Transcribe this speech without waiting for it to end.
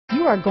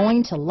you are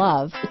going to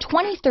love the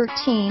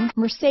 2013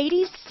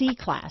 Mercedes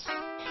C-Class.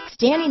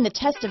 Standing the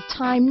test of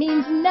time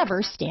means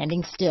never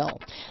standing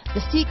still.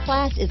 The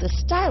C-Class is a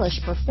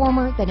stylish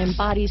performer that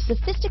embodies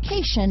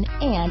sophistication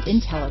and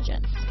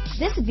intelligence.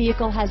 This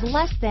vehicle has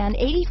less than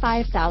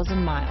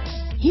 85,000 miles.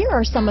 Here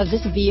are some of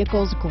this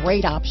vehicle's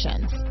great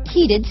options: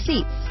 heated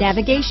seats,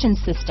 navigation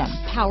system,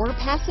 power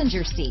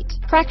passenger seat,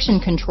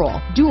 traction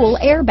control, dual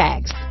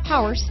airbags,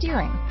 power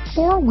steering,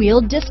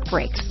 four-wheel disc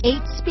brakes,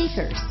 8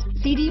 speakers,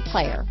 CD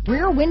player,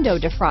 rear window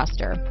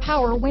defroster,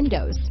 power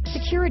windows,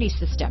 security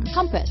system,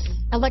 compass,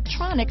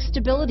 electronic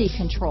stability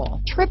control,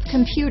 trip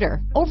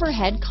computer,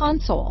 overhead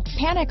console,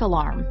 panic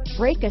alarm,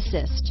 brake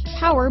assist,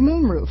 power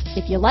moonroof.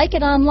 If you like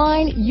it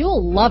online,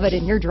 you'll love it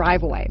in your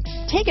driveway.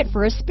 Take it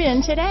for a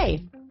spin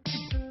today.